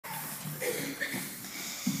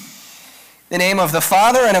In the name of the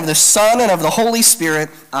Father, and of the Son, and of the Holy Spirit.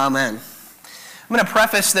 Amen. I'm going to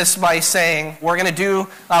preface this by saying we're going to do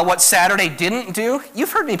what Saturday didn't do.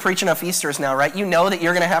 You've heard me preach enough Easters now, right? You know that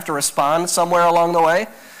you're going to have to respond somewhere along the way.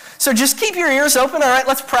 So just keep your ears open, all right?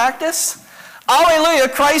 Let's practice. Alleluia,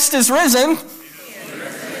 Christ is risen.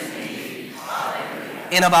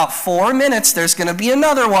 In about 4 minutes, there's going to be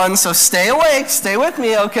another one, so stay awake. Stay with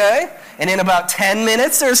me, okay? And in about 10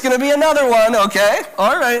 minutes, there's going to be another one, okay?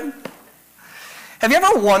 All right. Have you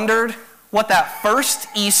ever wondered what that first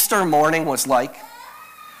Easter morning was like?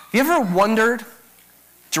 Have you ever wondered,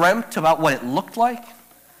 dreamt about what it looked like?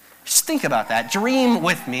 Just think about that. Dream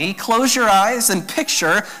with me. Close your eyes and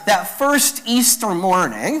picture that first Easter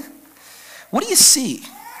morning. What do you see?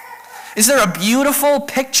 Is there a beautiful,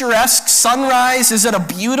 picturesque sunrise? Is it a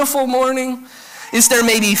beautiful morning? Is there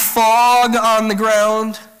maybe fog on the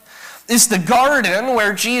ground? Is the garden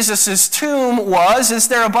where Jesus' tomb was, is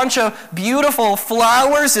there a bunch of beautiful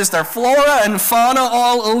flowers? Is there flora and fauna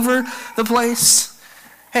all over the place?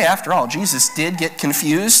 Hey, after all, Jesus did get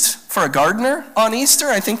confused for a gardener on Easter.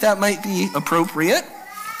 I think that might be appropriate.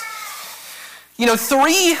 You know,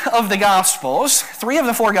 three of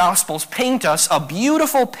the four Gospels paint us a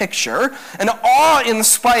beautiful picture, an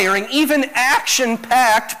awe-inspiring, even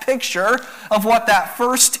action-packed picture of what that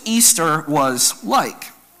first Easter was like.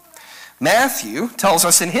 Matthew tells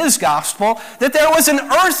us in his gospel that there was an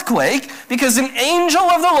earthquake because an angel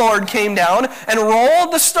of the Lord came down and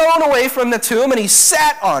rolled the stone away from the tomb and he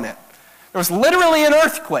sat on it. There was literally an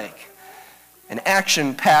earthquake. An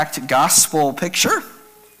action-packed gospel picture.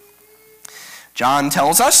 John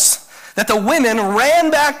tells us that the women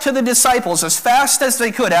ran back to the disciples as fast as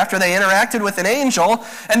they could after they interacted with an angel,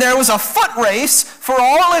 and there was a foot race for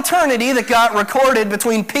all eternity that got recorded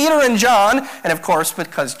between Peter and John. And of course,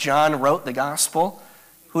 because John wrote the gospel,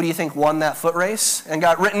 who do you think won that foot race and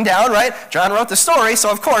got written down, right? John wrote the story,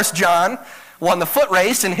 so of course John won the foot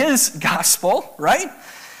race in his gospel, right?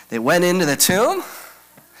 They went into the tomb.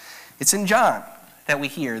 It's in John that we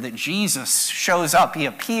hear that Jesus shows up. He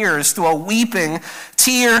appears to a weeping,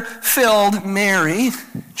 tear-filled Mary.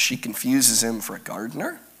 She confuses him for a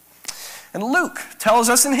gardener. And Luke tells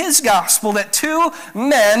us in his gospel that two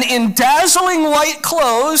men in dazzling white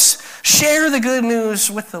clothes share the good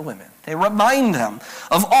news with the women. They remind them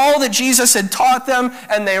of all that Jesus had taught them,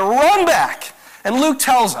 and they run back. And Luke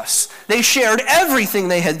tells us they shared everything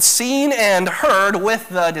they had seen and heard with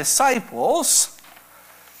the disciples.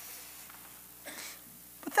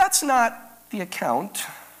 But that's not the account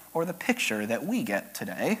or the picture that we get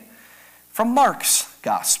today from Mark's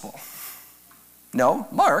gospel. No,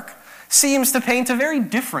 Mark seems to paint a very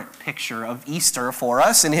different picture of Easter for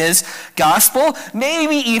us in his gospel,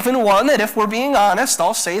 maybe even one that, if we're being honest,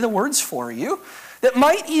 I'll say the words for you, that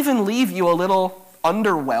might even leave you a little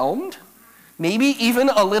underwhelmed, maybe even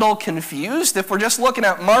a little confused if we're just looking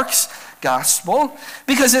at Mark's gospel,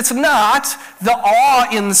 because it's not the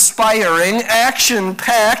awe-inspiring,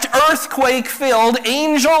 action-packed, earthquake-filled,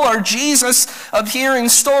 angel or Jesus appearing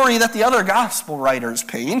story that the other gospel writers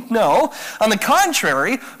paint. No, on the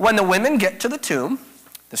contrary, when the women get to the tomb,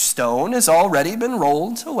 the stone has already been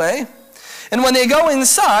rolled away, and when they go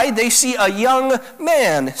inside, they see a young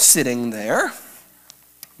man sitting there.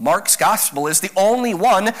 Mark's gospel is the only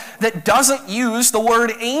one that doesn't use the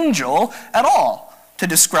word angel at all to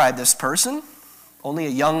describe this person. Only a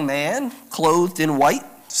young man clothed in white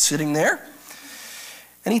sitting there.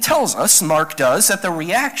 And he tells us, Mark does, that the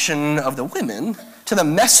reaction of the women to the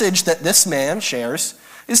message that this man shares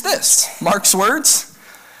is this. Mark's words,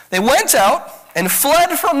 they went out and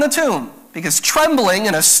fled from the tomb because trembling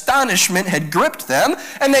and astonishment had gripped them,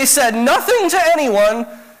 and they said nothing to anyone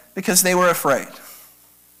because they were afraid.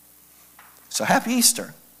 So happy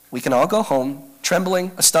Easter. We can all go home,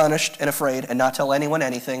 trembling, astonished, and afraid, and not tell anyone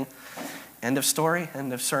anything. End of story,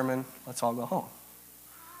 end of sermon. Let's all go home.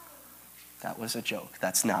 That was a joke.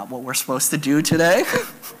 That's not what we're supposed to do today.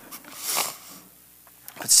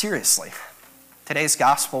 But seriously, today's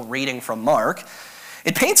gospel reading from Mark,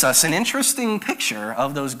 it paints us an interesting picture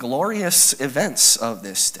of those glorious events of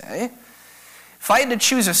this day. If I had to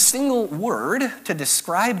choose a single word to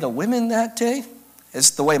describe the women that day,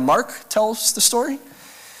 as the way Mark tells the story,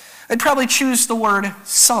 I'd probably choose the word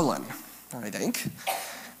sullen, I think.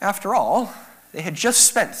 After all, they had just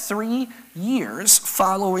spent 3 years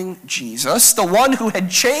following Jesus, the one who had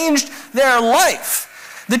changed their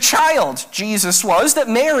life. The child Jesus was that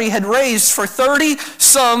Mary had raised for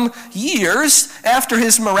 30-some years after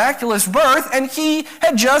his miraculous birth, and he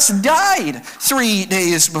had just died 3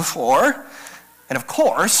 days before. And of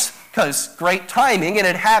course, because great timing, it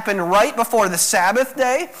had happened right before the Sabbath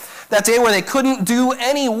day, that day where they couldn't do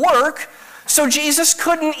any work. So Jesus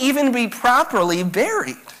couldn't even be properly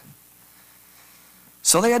buried.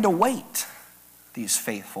 So they had to wait, these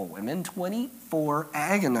faithful women, 24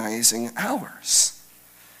 agonizing hours.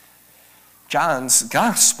 John's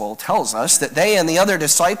gospel tells us that they and the other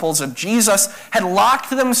disciples of Jesus had locked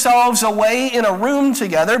themselves away in a room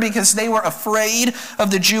together because they were afraid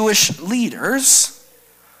of the Jewish leaders.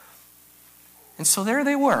 And so there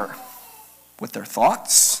they were, with their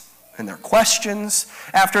thoughts and their questions,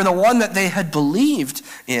 after the one that they had believed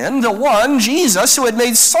in, the one, Jesus, who had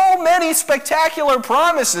made so many spectacular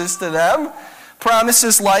promises to them,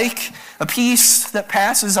 promises like a peace that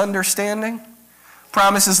passes understanding,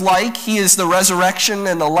 promises like he is the resurrection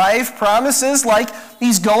and the life, promises like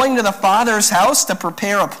he's going to the Father's house to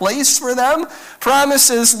prepare a place for them,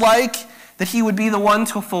 promises like that he would be the one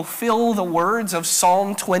to fulfill the words of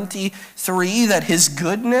Psalm 23, that his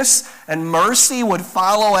goodness and mercy would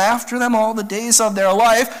follow after them all the days of their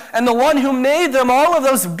life, and the one who made them all of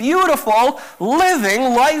those beautiful, living,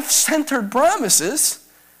 life-centered promises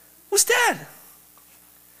was dead.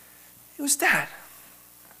 He was dead.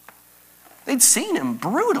 They'd seen him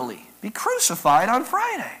brutally be crucified on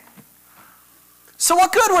Friday. So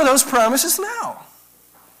what good were those promises now?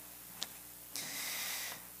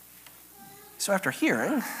 So after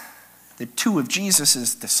hearing that two of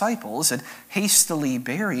Jesus' disciples had hastily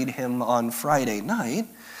buried him on Friday night,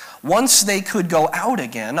 once they could go out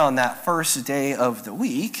again on that first day of the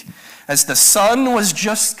week, as the sun was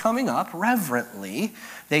just coming up, reverently,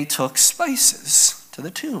 they took spices to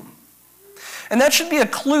the tomb. And that should be a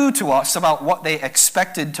clue to us about what they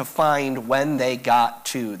expected to find when they got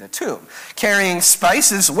to the tomb. Carrying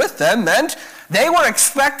spices with them meant they were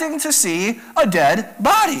expecting to see a dead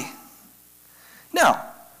body. Now,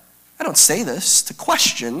 I don't say this to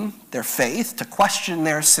question their faith, to question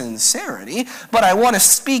their sincerity, but I want to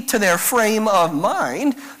speak to their frame of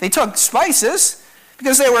mind. They took spices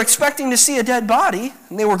because they were expecting to see a dead body,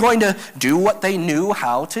 and they were going to do what they knew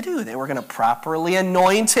how to do. They were going to properly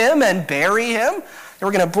anoint him and bury him. They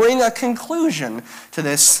were going to bring a conclusion to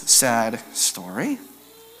this sad story.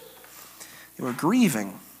 They were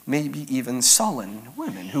grieving, maybe even sullen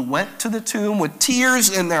women who went to the tomb with tears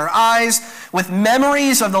in their eyes, with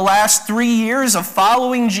memories of the last 3 years of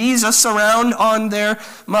following Jesus around on their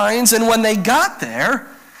minds. And when they got there,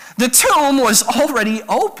 the tomb was already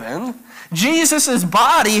open. Jesus'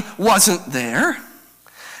 body wasn't there.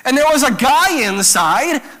 And there was a guy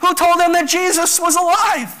inside who told them that Jesus was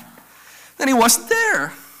alive, that he wasn't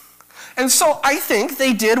there. And so I think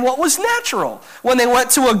they did what was natural. When they went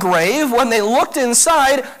to a grave, when they looked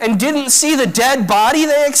inside and didn't see the dead body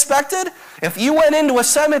they expected, if you went into a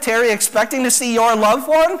cemetery expecting to see your loved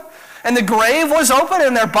one, and the grave was open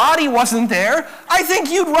and their body wasn't there, I think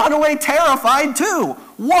you'd run away terrified too.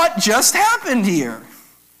 What just happened here?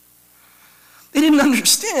 They didn't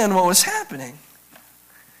understand what was happening.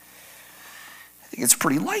 I think it's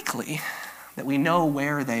pretty likely that we know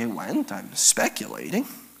where they went. I'm speculating.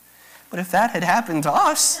 But if that had happened to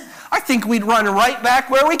us, I think we'd run right back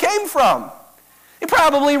where we came from. He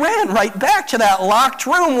probably ran right back to that locked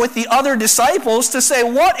room with the other disciples to say,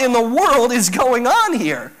 what in the world is going on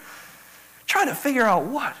here? Trying to figure out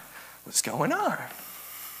what was going on.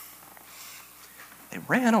 They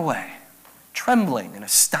ran away. Trembling and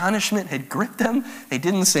astonishment had gripped them. They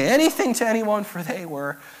didn't say anything to anyone, for they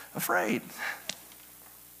were afraid.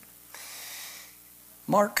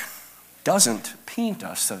 Mark doesn't paint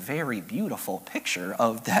us a very beautiful picture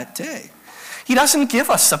of that day. He doesn't give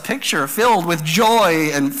us a picture filled with joy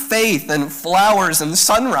and faith and flowers and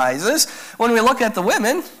sunrises when we look at the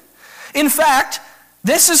women. In fact,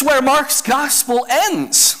 this is where Mark's gospel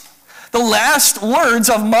ends. The last words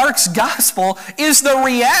of Mark's gospel is the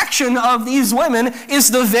reaction of these women,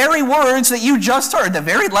 is the very words that you just heard. The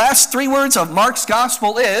very last 3 words of Mark's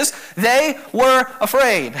gospel is, they were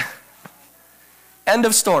afraid. End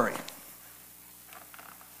of story.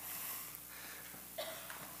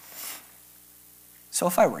 So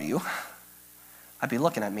if I were you, I'd be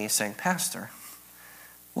looking at me saying, Pastor,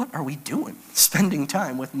 what are we doing spending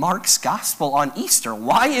time with Mark's gospel on Easter?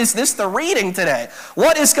 Why is this the reading today?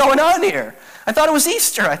 What is going on here? I thought it was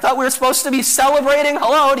Easter. I thought we were supposed to be celebrating.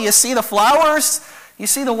 Hello, do you see the flowers? Do you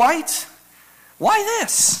see the white? Why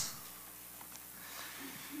this?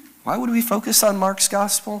 Why would we focus on Mark's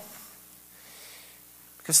gospel?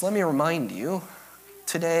 Because let me remind you,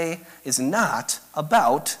 today is not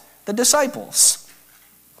about the disciples.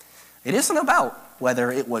 It isn't about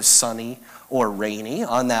whether it was sunny or rainy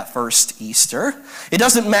on that first Easter. It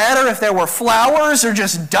doesn't matter if there were flowers or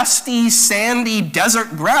just dusty, sandy desert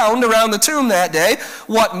ground around the tomb that day.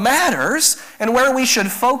 What matters and where we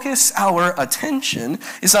should focus our attention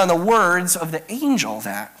is on the words of the angel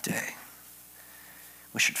that day.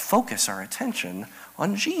 We should focus our attention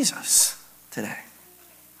on Jesus today.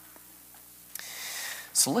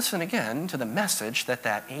 So listen again to the message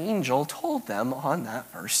that angel told them on that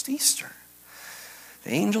first Easter.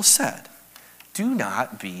 The angel said, "Do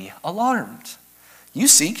not be alarmed. You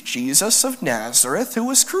seek Jesus of Nazareth who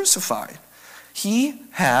was crucified. He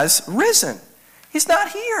has risen. He's not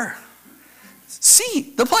here.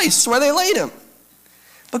 See the place where they laid him.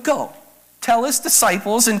 But go, tell his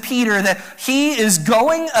disciples and Peter that he is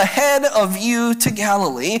going ahead of you to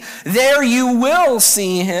Galilee. There you will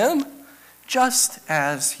see him, just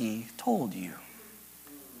as he told you."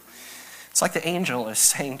 It's like the angel is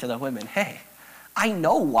saying to the women, hey, I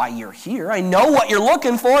know why you're here. I know what you're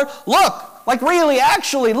looking for. Look, like really,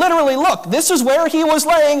 actually, literally, look. This is where he was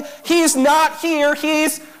laying. He's not here.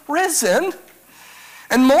 He's risen.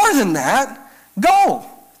 And more than that, go.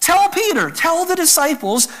 Tell Peter, tell the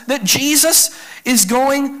disciples that Jesus is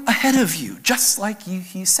going ahead of you, just like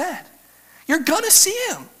he said. You're going to see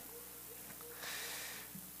him.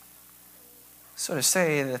 So to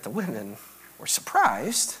say that the women were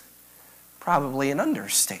surprised, probably an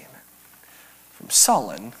understatement. From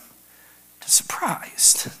sullen to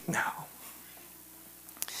surprised now.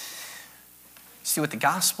 See, what the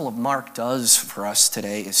Gospel of Mark does for us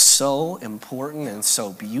today is so important and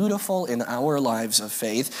so beautiful in our lives of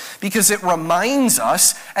faith because it reminds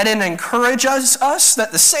us and it encourages us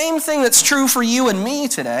that the same thing that's true for you and me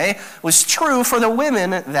today was true for the women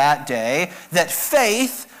that day, that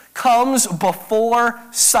faith comes before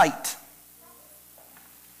sight.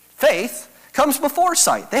 Faith comes before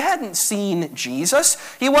sight. They hadn't seen Jesus.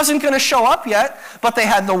 He wasn't going to show up yet, but they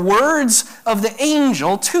had the words of the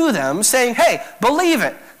angel to them saying, hey, believe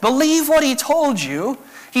it. Believe what he told you.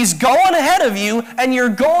 He's going ahead of you, and you're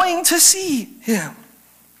going to see him.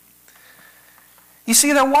 You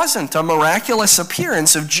see, there wasn't a miraculous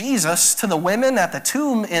appearance of Jesus to the women at the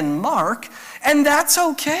tomb in Mark, and that's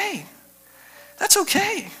okay. That's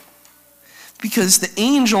okay. Because the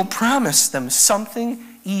angel promised them something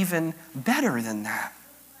even better than that.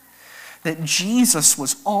 That Jesus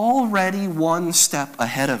was already one step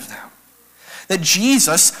ahead of them. That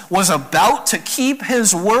Jesus was about to keep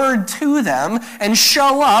his word to them and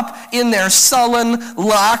show up in their sullen,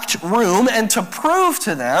 locked room and to prove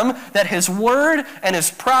to them that his word and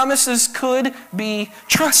his promises could be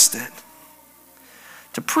trusted.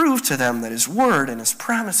 To prove to them that his word and his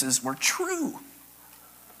promises were true.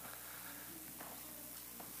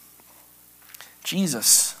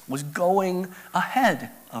 Jesus was going ahead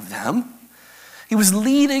of them. He was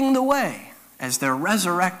leading the way as their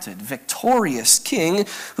resurrected, victorious king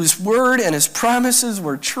whose word and his promises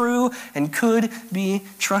were true and could be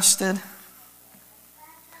trusted.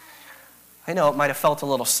 I know it might have felt a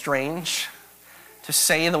little strange to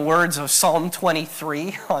say the words of Psalm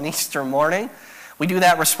 23 on Easter morning. We do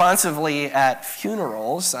that responsively at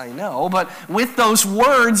funerals, I know, but with those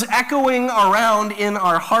words echoing around in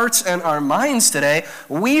our hearts and our minds today,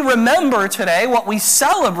 we remember today, what we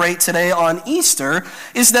celebrate today on Easter,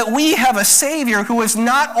 is that we have a Savior who has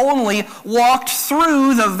not only walked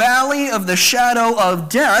through the valley of the shadow of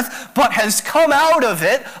death, but has come out of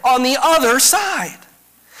it on the other side.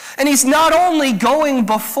 And he's not only going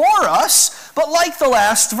before us, but like the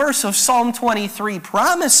last verse of Psalm 23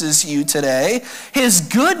 promises you today, his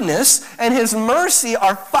goodness and his mercy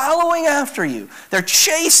are following after you. They're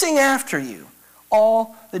chasing after you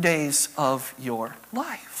all the days of your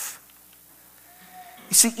life.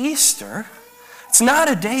 You see, Easter, it's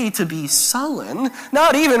not a day to be sullen,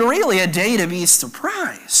 not even really a day to be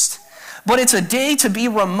surprised, but it's a day to be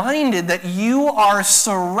reminded that you are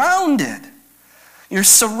surrounded. You're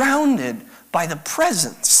surrounded by the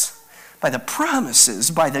presence, by the promises,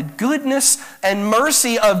 by the goodness and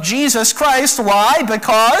mercy of Jesus Christ. Why?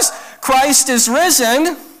 Because Christ is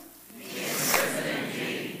risen. He is risen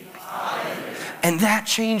indeed. And that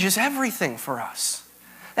changes everything for us.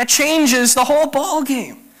 That changes the whole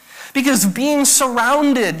ballgame. Because being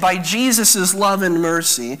surrounded by Jesus' love and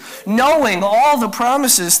mercy, knowing all the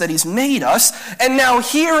promises that he's made us, and now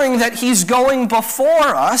hearing that he's going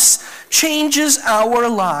before us, changes our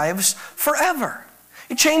lives forever.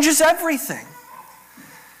 It changes everything.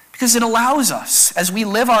 Because it allows us, as we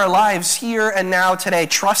live our lives here and now today,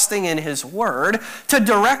 trusting in his word, to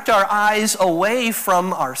direct our eyes away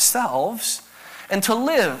from ourselves and to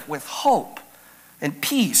live with hope and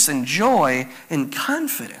peace and joy and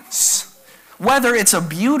confidence. Whether it's a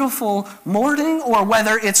beautiful morning or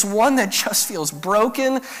whether it's one that just feels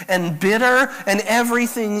broken and bitter and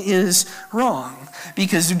everything is wrong.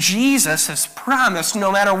 Because Jesus has promised,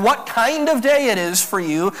 no matter what kind of day it is for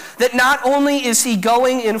you, that not only is he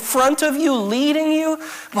going in front of you, leading you,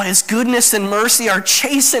 but his goodness and mercy are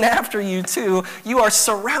chasing after you too. You are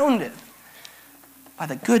surrounded by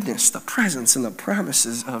the goodness, the presence, and the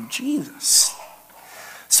promises of Jesus.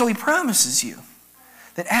 So he promises you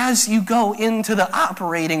that as you go into the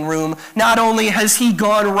operating room, not only has he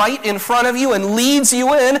gone right in front of you and leads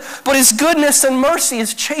you in, but his goodness and mercy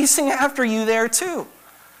is chasing after you there too.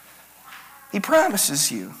 He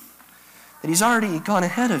promises you that he's already gone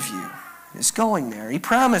ahead of you, is going there. He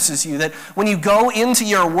promises you that when you go into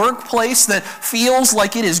your workplace that feels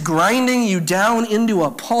like it is grinding you down into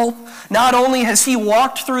a pulp, not only has he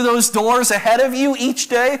walked through those doors ahead of you each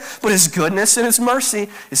day, but his goodness and his mercy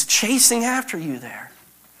is chasing after you there.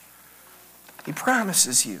 He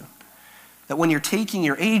promises you that when you're taking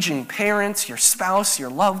your aging parents, your spouse,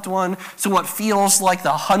 your loved one to what feels like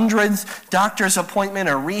the 100th doctor's appointment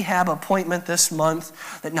or rehab appointment this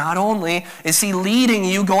month, that not only is he leading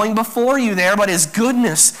you, going before you there, but his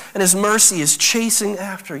goodness and his mercy is chasing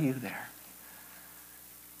after you there.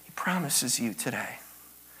 He promises you today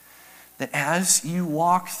that as you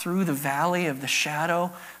walk through the valley of the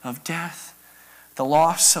shadow of death, the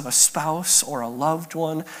loss of a spouse or a loved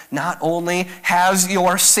one, not only has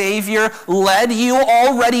your Savior led you,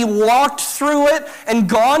 already walked through it and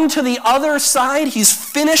gone to the other side, he's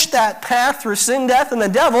finished that path through sin, death, and the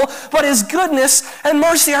devil, but his goodness and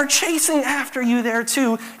mercy are chasing after you there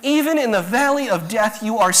too. Even in the valley of death,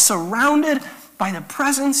 you are surrounded by the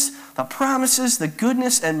presence, the promises, the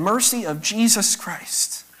goodness, and mercy of Jesus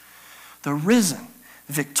Christ, the risen,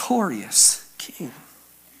 victorious King.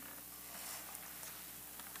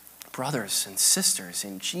 Brothers and sisters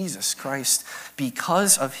in Jesus Christ,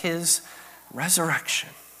 because of his resurrection,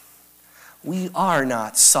 we are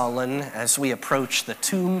not sullen as we approach the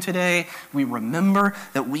tomb today. We remember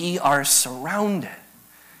that we are surrounded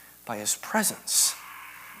by his presence,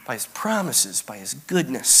 by his promises, by his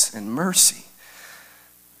goodness and mercy.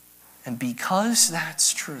 And because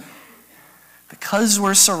that's true, because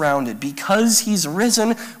we're surrounded, because he's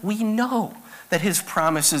risen, we know that his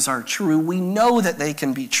promises are true. We know that they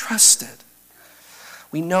can be trusted.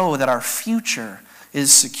 We know that our future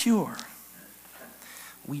is secure.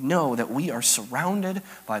 We know that we are surrounded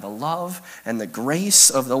by the love and the grace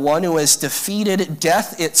of the one who has defeated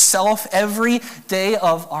death itself every day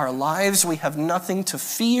of our lives. We have nothing to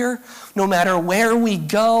fear, no matter where we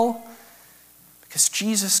go, because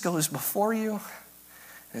Jesus goes before you, and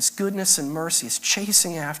his goodness and mercy is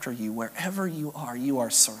chasing after you wherever you are. You are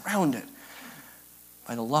surrounded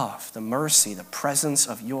by the love, the mercy, the presence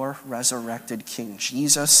of your resurrected King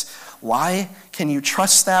Jesus. Why can you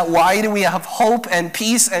trust that? Why do we have hope and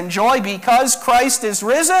peace and joy? Because Christ is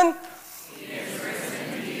risen. He is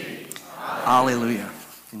risen indeed. Hallelujah.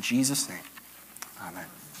 In Jesus' name, amen.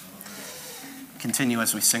 Continue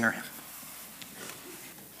as we sing our hymn.